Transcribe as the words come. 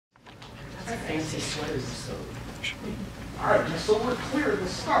Fancy sweaters are so. All right, just so we're clear to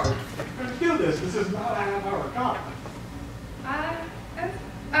start, we're going to do this. This is not a half-hour Kata.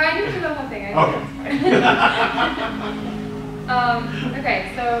 I didn't do the whole thing.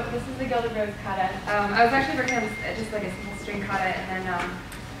 Okay, so this is the Gilded Rose Kata. I was actually working on just like a simple string Kata, and then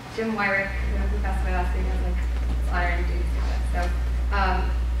Jim Wyrick, who passed away last week, was like, it's honoring to do this Kata. So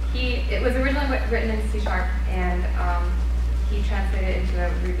it was originally written in C#, and he translated it into a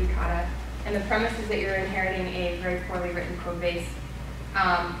Ruby Kata. And the premise is that you're inheriting a very poorly written code base.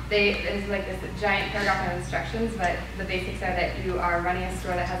 There's like this giant paragraph of instructions, but the basics are that you are running a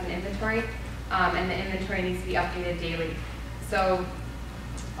store that has an inventory, and the inventory needs to be updated daily. So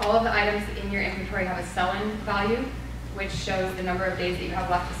all of the items in your inventory have a sell-in value, which shows the number of days that you have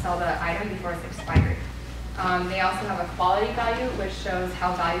left to sell the item before it's expired. They also have a quality value, which shows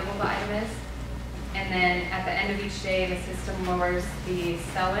how valuable the item is. And then at the end of each day, the system lowers the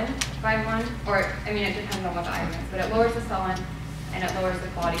sell-in by 1, or I mean, it depends on what the item is, but it lowers the sell-in and it lowers the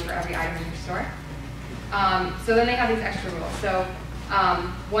quality for every item in your store. So then they have these extra rules. So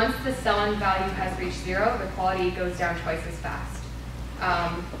once the sell-in value has reached 0, the quality goes down twice as fast.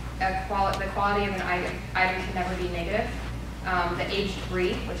 The quality of an item can never be negative. The aged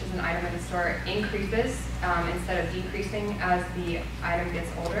breed, which is an item in the store, increases instead of decreasing as the item gets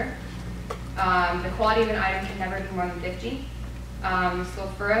older. The quality of an item can never be more than 50.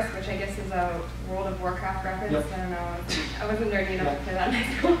 Sulfurous, which I guess is a World of Warcraft reference. Yep. I don't know. I wasn't nerdy enough to play that in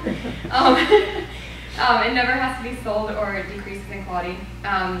high school. It never has to be sold or it decreases in quality.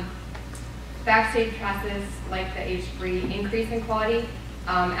 Backstage passes, like the aged breed, increase in quality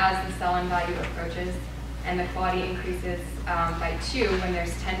as the sell-in value approaches, and the quality increases by 2 when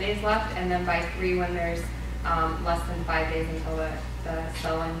there's 10 days left, and then by 3 when there's less than 5 days until the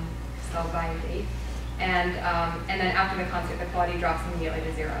sell-by date. And then after the concert, the quality drops immediately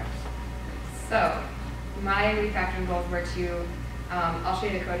to 0. So my refactoring goals were to, I'll show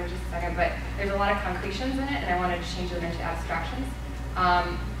you the code in just a second, but there's a lot of concretions in it, and I wanted to change them into abstractions.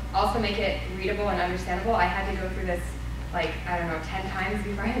 Also make it readable and understandable. I had to go through this, like, I don't know, 10 times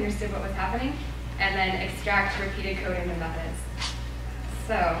before I understood what was happening, and then extract repeated code into methods.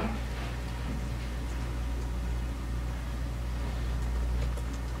 So,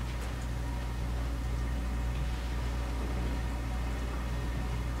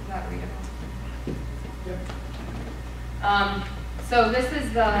 is that readable? Yep. So this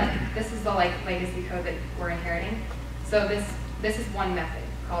is the like legacy code that we're inheriting. So this is one method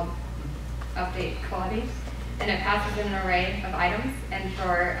called update quality, and it passes in an array of items. And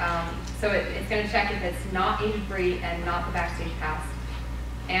for so it's going to check if it's not aged breed and not the backstage pass,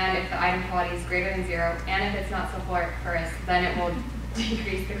 and if the item quality is greater than 0, and if it's not sulfurous, then it will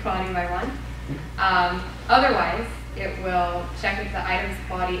decrease the quality by 1. Otherwise, it will check if the item's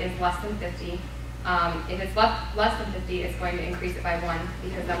quality is less than 50. If it's less than 50, it's going to increase it by 1,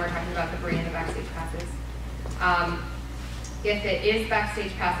 because then we're talking about the breed and the backstage passes. If it is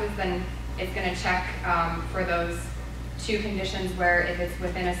backstage passes, then it's going to check for those 2 conditions where if it's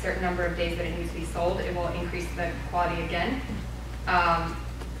within a certain number of days that it needs to be sold, it will increase the quality again. And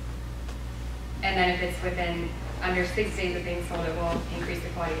then if it's within under 6 days of being sold, it will increase the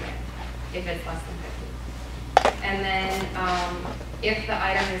quality again, if it's less than 50. And then if the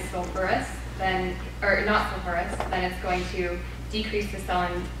item is sulfurous, then, or not sulfurous, then it's going to decrease the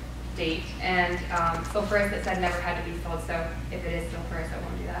sell-in date. And sulfurous, it said never had to be sold, so if it is sulfurous, it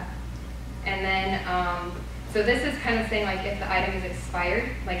won't do that. And then, so this is kind of saying like if the item is expired,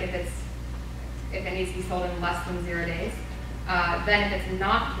 like if it needs to be sold in less than 0 days, then if it's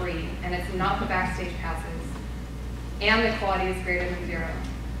not breed and it's not the backstage passes, and the quality is greater than 0,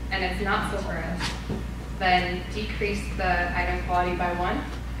 and it's not sulfurous, then decrease the item quality by 1.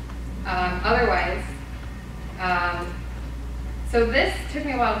 Otherwise, so this took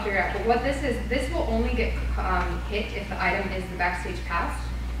me a while to figure out, but what this is, this will only get hit if the item is the backstage pass.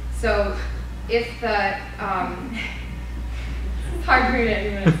 So if the, it's hard for me to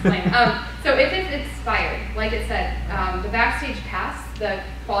even explain. So if it's expired, like it said, the backstage pass, the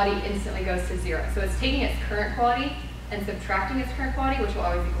quality instantly goes to 0. So it's taking its current quality and subtracting its current quality, which will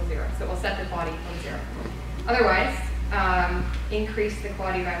always equal 0. So it will set the quality equal to 0. Otherwise, increase the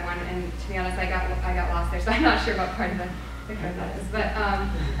quality by 1. And to be honest, I got lost there, so I'm not sure what part of the code that is. But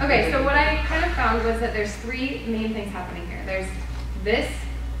okay, so what I kind of found was that there's 3 main things happening here. There's this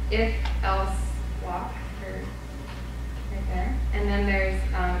if-else block right there, and then there's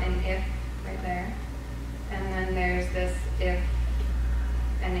an if right there, and then there's this if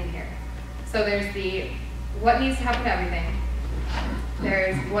ending here. So there's the what needs to happen to everything.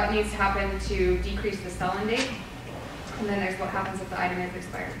 There's what needs to happen to decrease the sell-in date, and then there's what happens if the item is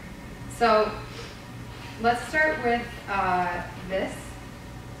expired. So let's start with this,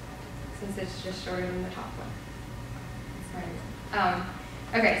 since it's just shorter than the top one.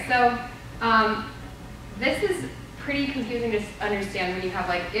 Okay, so this is pretty confusing to understand when you have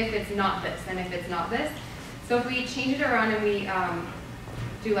like if it's not this and if it's not this. So if we change it around and we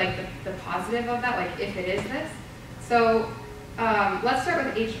do like the positive of that, like if it is this. So let's start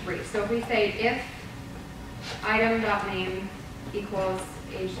with age3. So if we say if item.name equals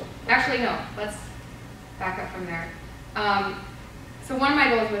age, actually no, let's back up from there. So one of my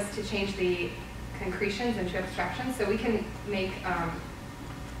goals was to change the concretions into abstractions, so we can make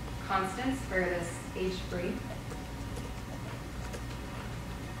constants for this age3.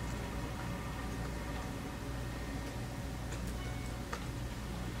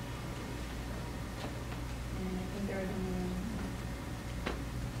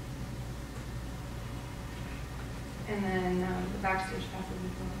 And then the backstage passes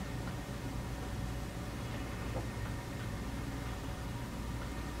as well.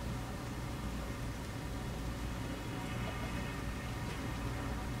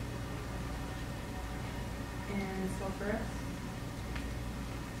 And sulfurous.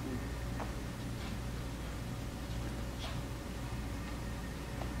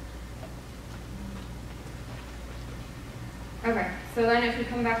 Okay, so then if we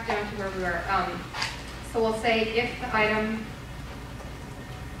come back down to where we were, so we'll say if the item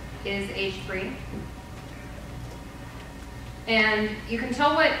is age3, and you can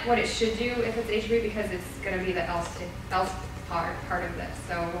tell what it should do if it's age3 because it's going to be the else part of this.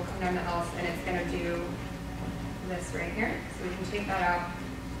 So we'll come down to else, and it's going to do this right here. So we can take that out,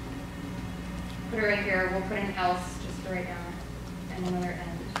 put it right here. We'll put an else just right now, and another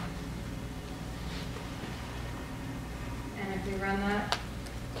end. And if we run that,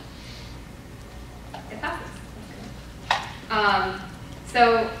 it passes.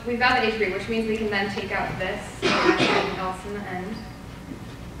 So we've got the age3, which means we can then take out this and else in the end.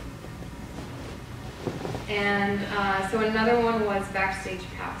 And so another one was backstage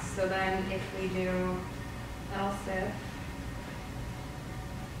pass. So then if we do else if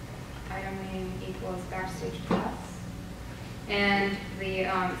item name equals backstage pass, and the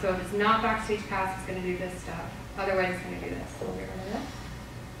so if it's not backstage pass, it's going to do this stuff. Otherwise, it's going to do this. So we'll get rid of this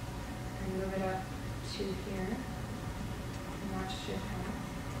and move it up to here. And watch shift pass.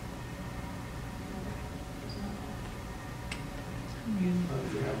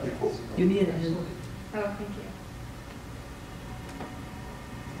 You need it. Oh, thank you.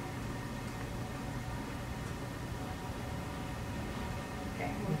 Okay,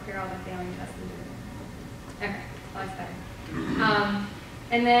 we'll clear all the failing tests and do it. Okay, well, that's better.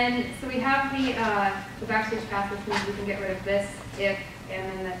 And then, so we have the backstage pass, which means we can get rid of this, if, and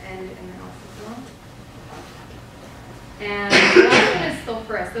then the end, and then else as well. And the last one is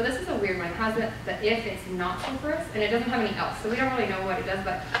sulfurous. So this is a weird one. It has the if it's not sulfurous, and it doesn't have any else. So we don't really know what it does,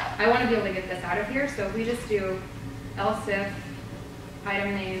 but I want to be able to get this out of here. So if we just do else if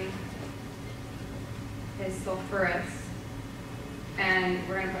item name is sulfurous, and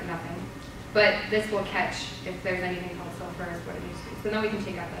we're going to put nothing. But this will catch if there's anything called sulfurous, what it needs to be. So then we can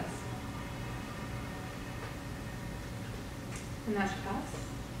take out this. And that should pass.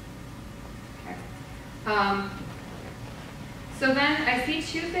 Okay. So then I see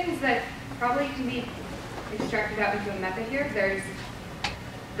two things that probably can be extracted out into a method here. There's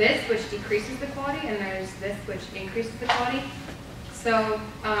this, which decreases the quality, and there's this, which increases the quality. So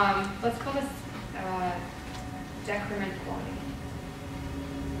let's call this decrement quality.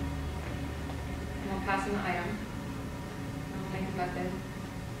 And we'll pass in the item. And we'll make a method.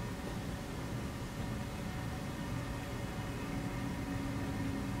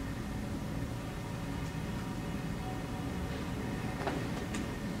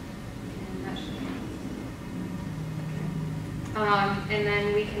 And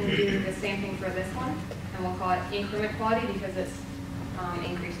then we can do the same thing for this one, and we'll call it increment quality because it's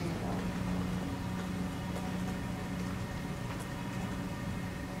increasing the quality.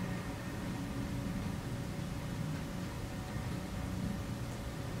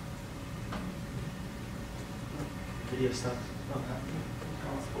 Video stuff.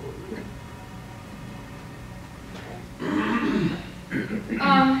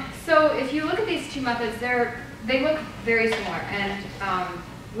 So if you look at these two methods, they look very similar, and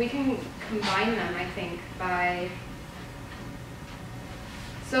we can combine them, I think, by...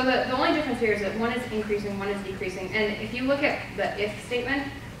 So the only difference here is that one is increasing, one is decreasing, and if you look at the if statement,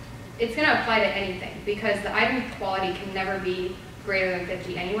 it's going to apply to anything, because the item quality can never be greater than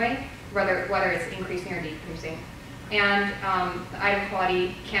 50 anyway, whether it's increasing or decreasing. And the item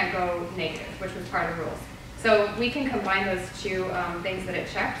quality can't go negative, which was part of the rules. So we can combine those two things that it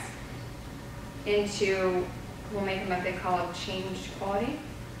checks, into, we'll make a method called change quality.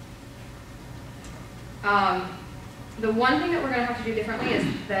 The one thing that we're going to have to do differently is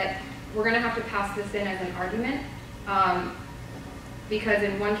that we're going to have to pass this in as an argument, because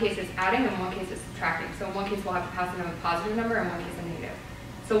in one case it's adding, and in one case it's subtracting. So in one case we'll have to pass in a positive number, and in one case a negative.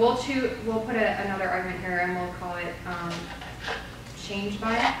 So we'll put another argument here, and we'll call it change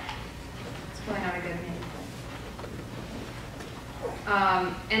by. It's probably not a good name.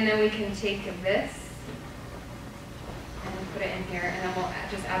 And then we can take this and put it in here, and then we'll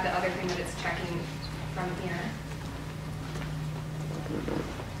just add the other thing that it's checking from here.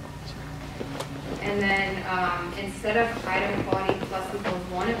 And then instead of item quality plus equals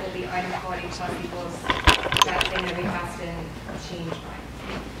 1, it will be item quality plus equals that thing that we passed in change by.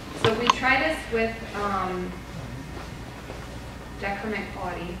 So if we try this with decrement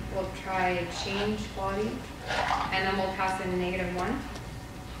quality, we'll try change quality, and then we'll pass in -1.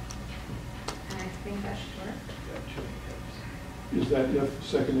 And I think that should work. Is that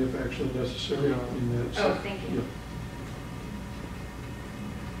second if actually necessary in that? Oh, thank you. Yeah.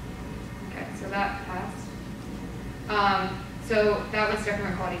 Okay, so that passed. So that was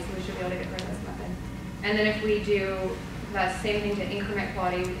decrement quality, so we should be able to get rid of this method. And then if we do the same thing to increment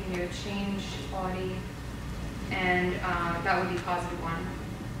quality, we can do change quality, and that would be +1. And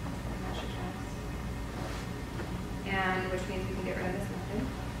that should pass. And which means we can get rid of this method.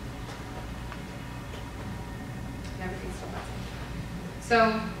 And everything's still passing. So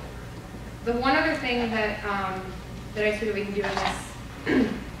the one other thing that that I see that we can do in this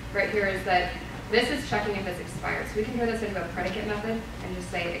right here is that this is checking if it's expired. So we can turn this into a predicate method and just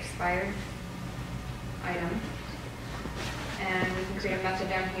say expired item. And we can create a method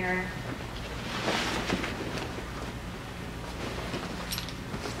down here.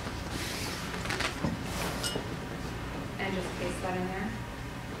 And just paste that in there.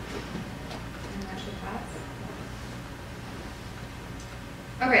 And that should pass.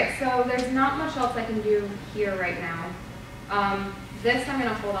 Okay, so there's not much else I can do here right now. This I'm going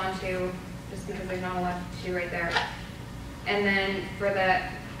to hold on to just because there's not a lot to do right there. And then for the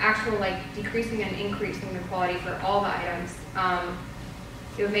actual decreasing and increasing the quality for all the items,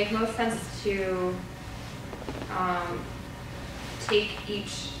 it would make most sense to take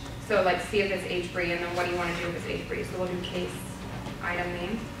each, so see if it's age-free, and then what do you want to do if it's age-free. So we'll do case item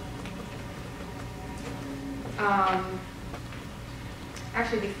name.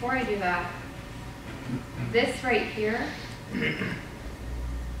 Actually, before I do that, this right here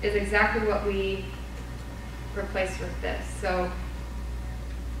is exactly what we replaced with this. So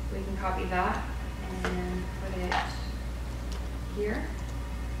we can copy that and put it here.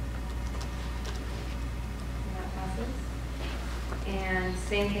 And that passes. And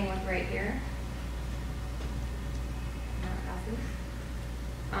same thing with right here. And that passes.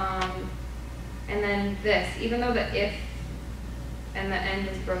 And then this, even though the if and the end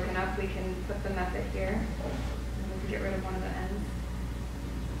is broken up, we can put the method here. And we can get rid of one of the ends.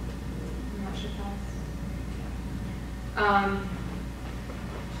 And that should pass.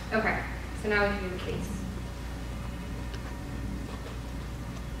 Okay, so now we can do the case.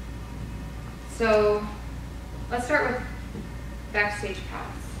 So let's start with backstage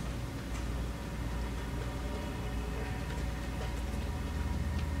pass.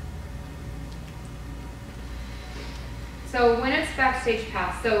 So when it's backstage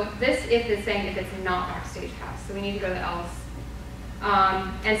pass, so this if is saying if it's not backstage pass, so we need to go to else.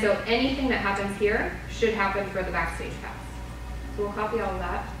 And so anything that happens here should happen for the backstage pass. So we'll copy all of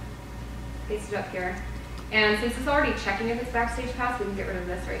that, paste it up here. And since it's already checking if it's backstage pass, we can get rid of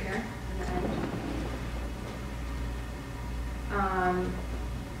this right here in the end.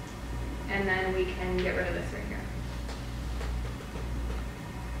 And then we can get rid of this right here.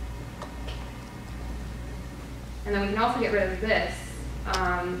 And then we can also get rid of this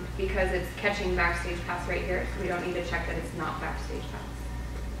because it's catching backstage pass right here, so we don't need to check that it's not backstage pass.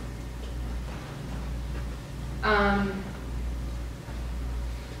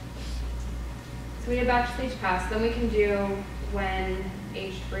 So we did backstage pass. Then we can do when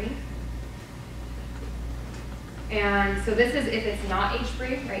age-free. And so this is if it's not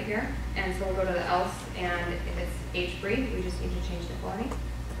age-free right here. And so we'll go to the else, and if it's age-free, we just need to change the quality.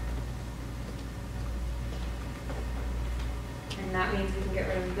 And that means we can get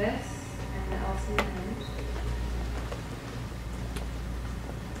rid of this and the else in the end.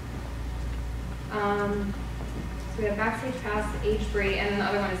 So we have backstage pass, age-free, and then the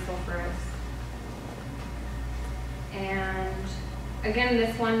other one is sulfurous. And again,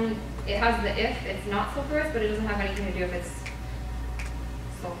 this one, it has the if, it's not sulfurous, but it doesn't have anything to do if it's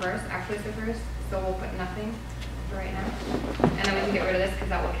sulfurous, actually sulfurous. So we'll put nothing for right now. And then we can get rid of this because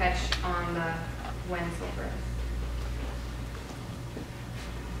that will catch on the when sulfurous.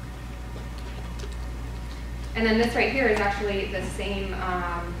 And then this right here is actually the same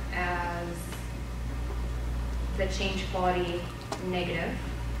as the change quality negative,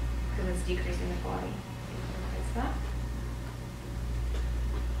 because it's decreasing the quality. Replace that.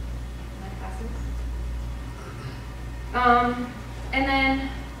 That passes. And then,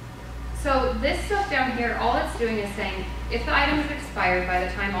 so this stuff down here, all it's doing is saying, if the item is expired by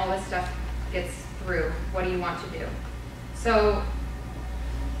the time all this stuff gets through, what do you want to do? So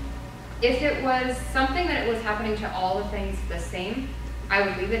if it was something that it was happening to all the things the same, I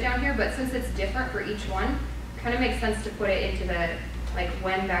would leave it down here, but since it's different for each one, it kind of makes sense to put it into the, like,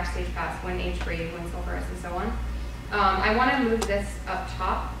 when backstage pass, when age-free, when sulfurous, and so on. I want to move this up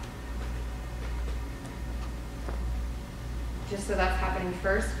top, just so that's happening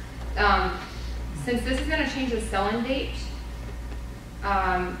first. Since this is going to change the sell-in date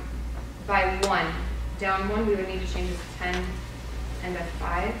by 1, down 1, we would need to change this to 10 and a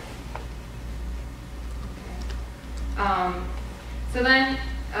 5. Okay. So then,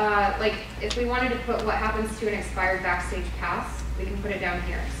 like, if we wanted to put what happens to an expired backstage pass, we can put it down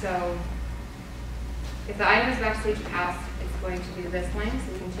here. So if the item is backstage pass, it's going to do this line,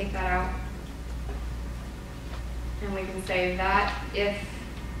 so we can take that out. And we can say that if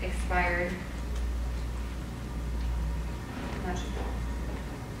expired, that should go.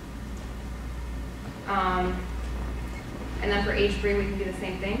 And then for age-free, we can do the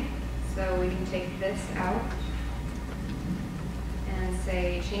same thing. So we can take this out and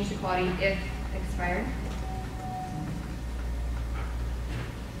say change the quality if expired.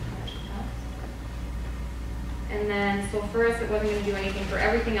 And then sulfurous, it wasn't going to do anything. For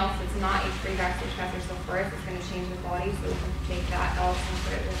everything else that's not age-free backstage pass or sulfurous, it's going to change the quality. So we can take that else and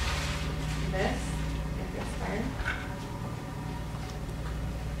put it with this if expired.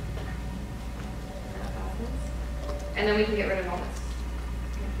 That passes. And then we can get rid of all this.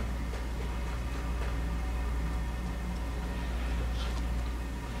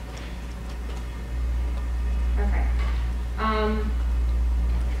 Okay.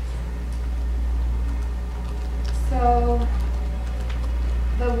 So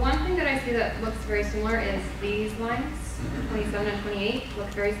the one thing that I see that looks very similar is these lines, 27 and 28, look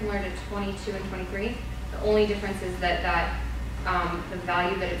very similar to 22 and 23. The only difference is that, the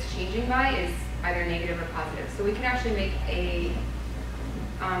value that it's changing by is either negative or positive. So we can actually make a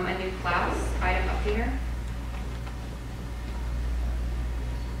new class, item updater.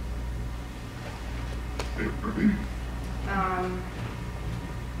 I'm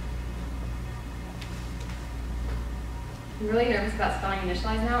really nervous about spelling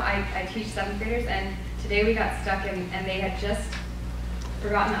initialize now. I teach 7th graders, and today we got stuck and they had just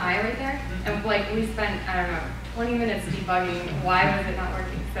forgotten the I right there. And like we spent, I don't know, 20 minutes debugging why was it not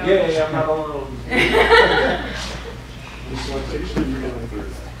working. So Yeah, I'm not alone. Dyslexic, you're going through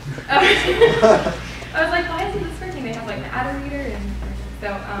that. I was like, why isn't this working? They have like the adder reader and so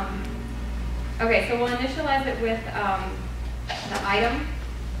okay, so we'll initialize it with the item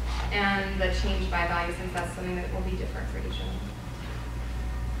and the change by value, since that's something that will be different for each of them.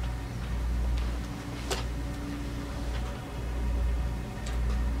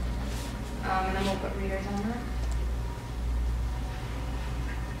 And then we'll put readers on that.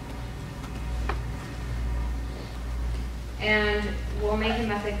 And we'll make a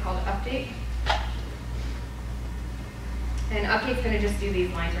method called update. And update's going to just do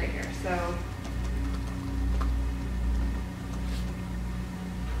these lines right here. So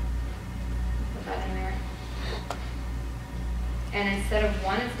put that in there. And instead of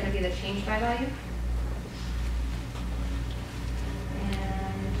 1, it's going to be the change by value.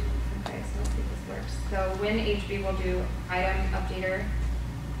 And okay, so let's see if this works. So when HB will do item updater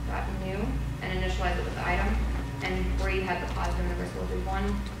dot new and initialize it with the item. And where you had the positive numbers, we'll do 1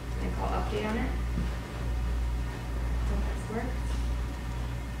 and call update on it. So this works.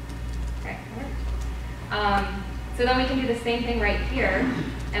 Okay, that worked. So then we can do the same thing right here,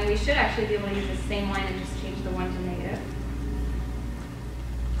 and we should actually be able to use the same line and just change the 1 to negative.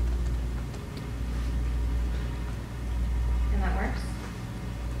 And that works.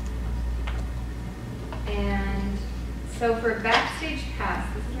 And so for backstage pass,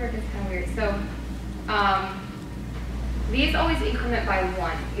 this is where it gets kind of weird. So these always increment by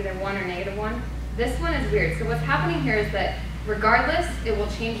 1, either 1 or negative 1. This one is weird. So what's happening here is that regardless, it will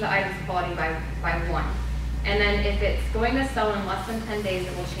change the item's quality by 1. And then if it's going to sell in less than 10 days,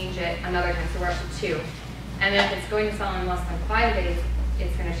 it will change it another time, so we're up to 2. And then if it's going to sell in less than 5 days,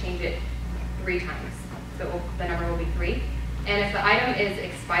 it's going to change it 3 times. So the number will be 3. And if the item is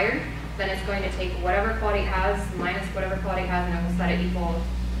expired, then it's going to take whatever quality it has minus whatever quality it has, and it will set it equal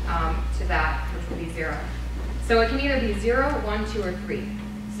to that, which will be 0. So it can either be 0, 1, 2, or 3.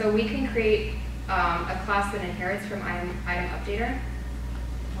 So we can create a class that inherits from item updater.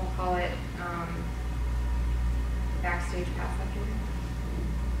 We'll call it backstage pass updater.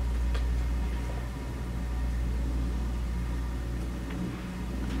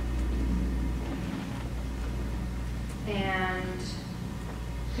 And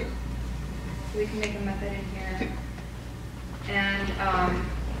we can make a method in here. And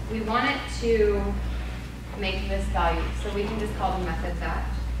we want it to make this value. So we can just call the method that.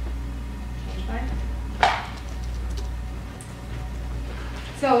 Change by.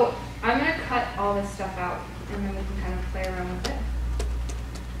 So I'm going to cut all this stuff out, and then we can kind of play around with it.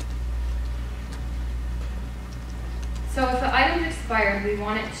 So if the item's expired, we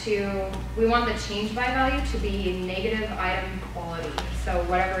want the change by value to be negative item quality. So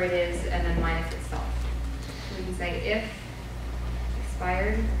whatever it is, and then minus itself. So we can say if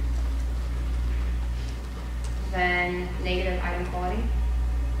expired, then negative item quality.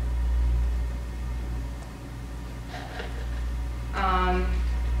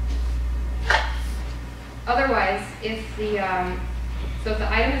 Otherwise, if the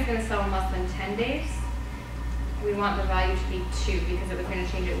item is going to sell in less than 10 days, we want the value to be 2 because it was going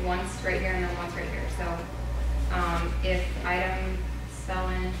to change it once right here and then once right here. So if item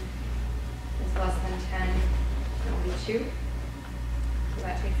selling is less than 10, it will be 2. So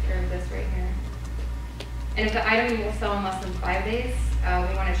that takes care of this right here. And if the item will sell in less than 5 days,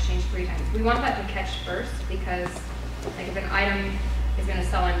 we want it to change 3 times. We want that to catch first because, like, if an item is going to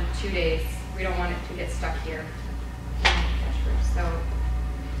sell in 2 days, we don't want it to get stuck here. We want it to catch first. So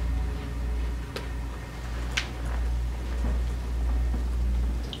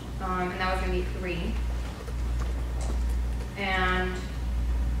and that was going to be 3. And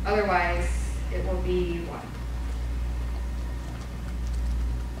otherwise, it will be 1.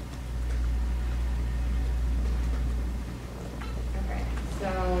 Okay,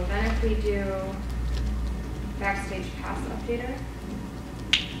 so then if we do backstage pass updater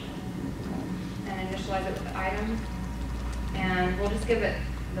and initialize it with the item, and we'll just give it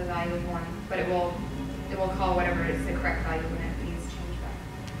the value of 1, but it will call whatever is the correct value when it needs change back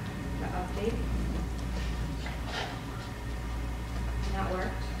to update. And that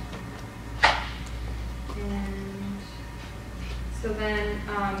worked. And so then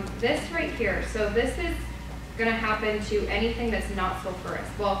this right here, so this is going to happen to anything that's not sulfurous.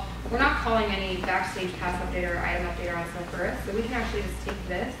 Well, we're not calling any backstage pass updater or item updater on sulfurous, so we can actually just take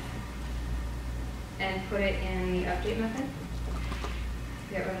this and put it in the update method.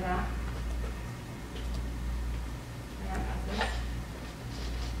 Get rid of that. And that passes.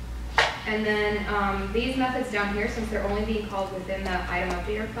 And then these methods down here, since they're only being called within the item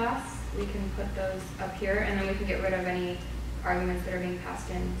updater class, we can put those up here, and then we can get rid of any arguments that are being passed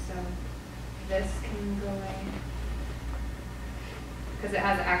in. So this can go away because it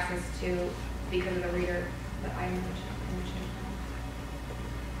has access to, because of the reader, the item image.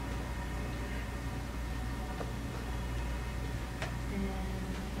 And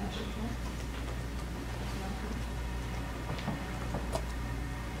that should work.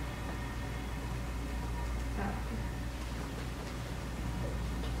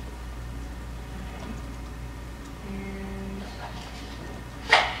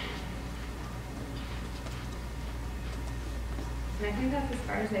 And I think that's as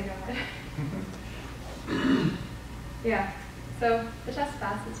far as I got. Yeah, so the test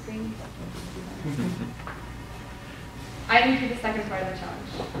passed, it's green. I didn't do the second part of the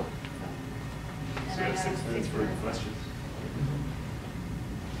challenge. So I have 6 minutes for questions.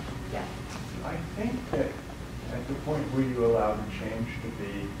 Yeah. I think that at the point where you allow the change to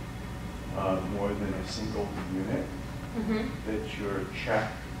be more than a single unit, that your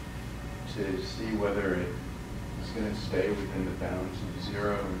check to see whether it is going to stay within the bounds of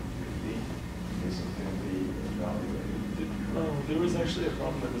 0 and 50 isn't going to be evaluated. There was actually a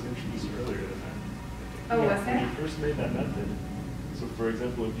problem that was introduced earlier than that. Oh, was When there? you first made that method, so for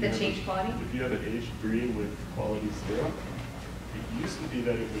example, if you, The change quality? If you have an aged breed with quality 0, it used to be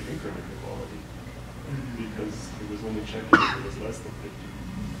that it would increment the quality because it was only checking if it was less than 50.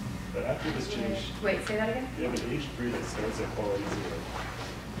 But after this change, Wait, say that again? you have an aged breed that starts at quality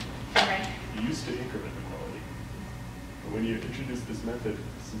 0. Okay. You used to increment the quality. But when you introduced this method,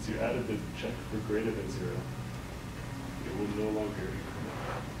 since you added the check for greater than 0, it will no longer increment.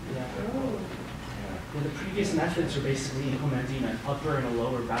 Yeah. Oh. Yeah, the previous methods are basically implementing an upper and a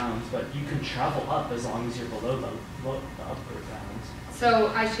lower bounds, but you can travel up as long as you're below the upper bounds.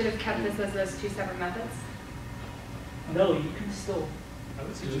 So I should have kept this as those 2 separate methods? No, you can still. I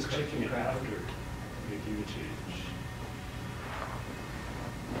would suggest checking it after making the change.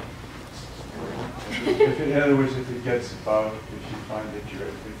 In other words, if it gets above, if you find that you're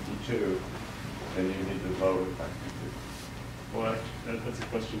at 52, then you need to lower it by 50. Well, that's a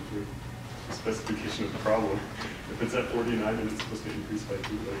question for the specification of the problem. If it's at 49 and it's supposed to increase by 2,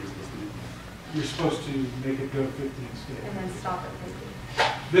 what are you supposed to do? You're supposed to make it go 50 instead. And then stop at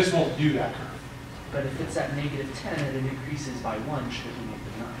 50. This won't do that curve. But if it's at -10 and it increases by 1, should it be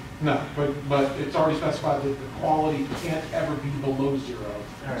 -9? No, but it's already specified that the quality can't ever be below 0.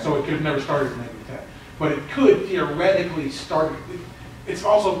 Alright. So it could have never started at -10. But it could theoretically start, it's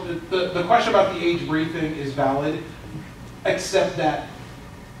also, the question about the age briefing is valid, except that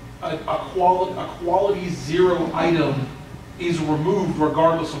a quality 0 item is removed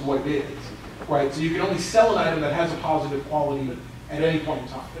regardless of what it is, right? So you can only sell an item that has a positive quality at any point in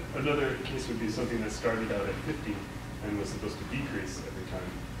time. Another case would be something that started out at 50 and was supposed to decrease every time,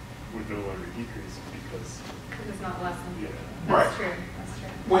 would no longer decrease because, Because it's not less than. yeah. Right. That's true, that's true.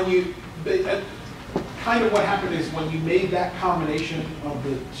 When you, kind of what happened is when you made that combination of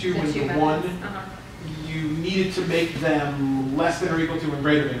the 2 The and two the 1, methods, uh-huh. you needed to make them less than or equal to and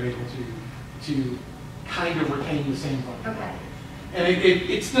greater than or equal to kind of retain the same functionality. Okay. And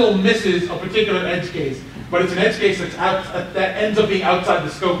it still misses a particular edge case, but it's an edge case that's that ends up being outside the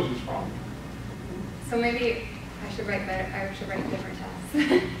scope of this problem. So maybe I should write different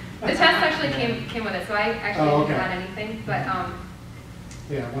tests. The test actually came with it, so I actually Oh, didn't okay. add anything, but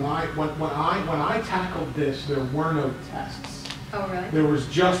Yeah, when I tackled this, there were no tests. oh really? There was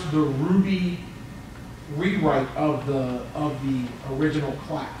just the Ruby rewrite of the original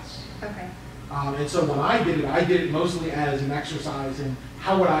class. Okay. And so when I did it mostly as an exercise in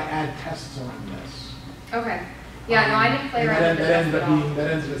how would I add tests around this. Okay. Yeah, no, I didn't play And around with the that test ended at up all. being that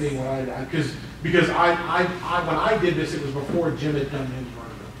ended up being what I did because I when I did this, it was before Jim had done his version.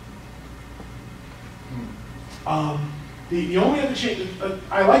 The only other change,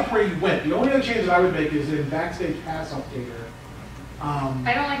 I like where you went. The only other change that I would make is in Backstage Pass Updater.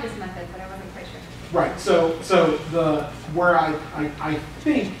 I don't like this method, but I wasn't quite sure. Right. So where I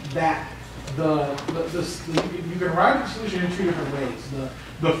think that you can arrive at the solution in 2 different ways.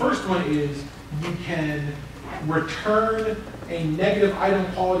 The first one is you can return a negative item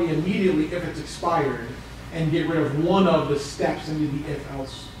quality immediately if it's expired and get rid of one of the steps into the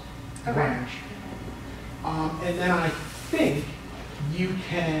if-else Okay. branch. And then I think you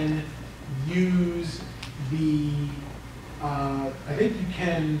can use I think you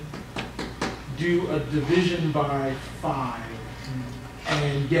can do a division by 5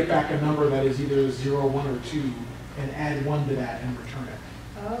 and get back a number that is either 0, 1, or 2 and add 1 to that and return it.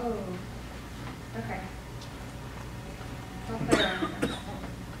 Oh. Okay. I'll play around with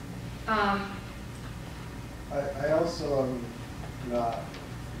that. I also am not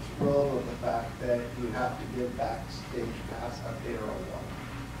thrilled with the fact that you have to give Backstage Pass Updater a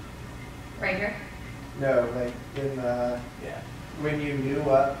 1. Right here? No, like in when you new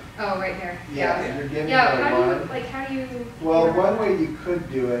up, Oh, right here. yeah, you're giving Yeah, it a how do 1. you, Well, one way you could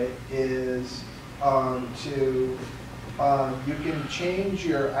do it is you can change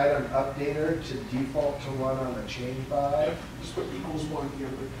your item updater to default to 1 on the change by, Just put equals 1 here.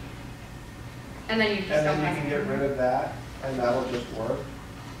 and then you just and don't then you press can it. get rid of that, and that'll just work.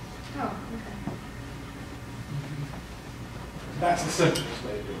 Oh, okay. That's the simplest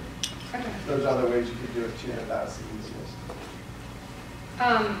way to do it. Okay. There's other ways you could do it too, but that's the easiest.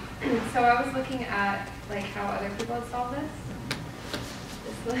 So I was looking at like how other people had solved this.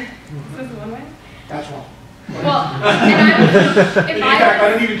 This is one way. That's wrong. Well, and In fact, I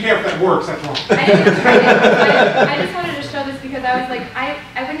don't even care if that works. That's wrong. I didn't try it, but I just wanted to show this because I was like, I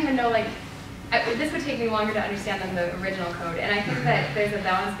wouldn't even know like, this would take me longer to understand than the original code. And I think that there's a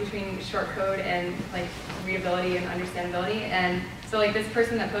balance between short code and like readability and understandability. And so like this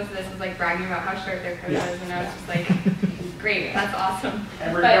person that posted this was like bragging about how short their code Yeah. is, and I was just like, great, that's awesome.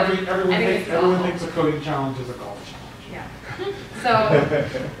 Everyone But I think everyone it's thinks a coding challenge is a golf challenge. Yeah. So,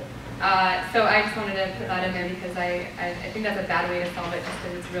 so I just wanted to put that in there because I think that's a bad way to solve it, just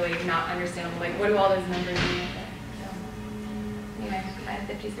because it's really not understandable. Like, what do all those numbers mean? So, anyway, I have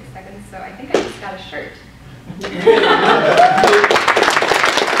 56 seconds, so I think I just got a shirt.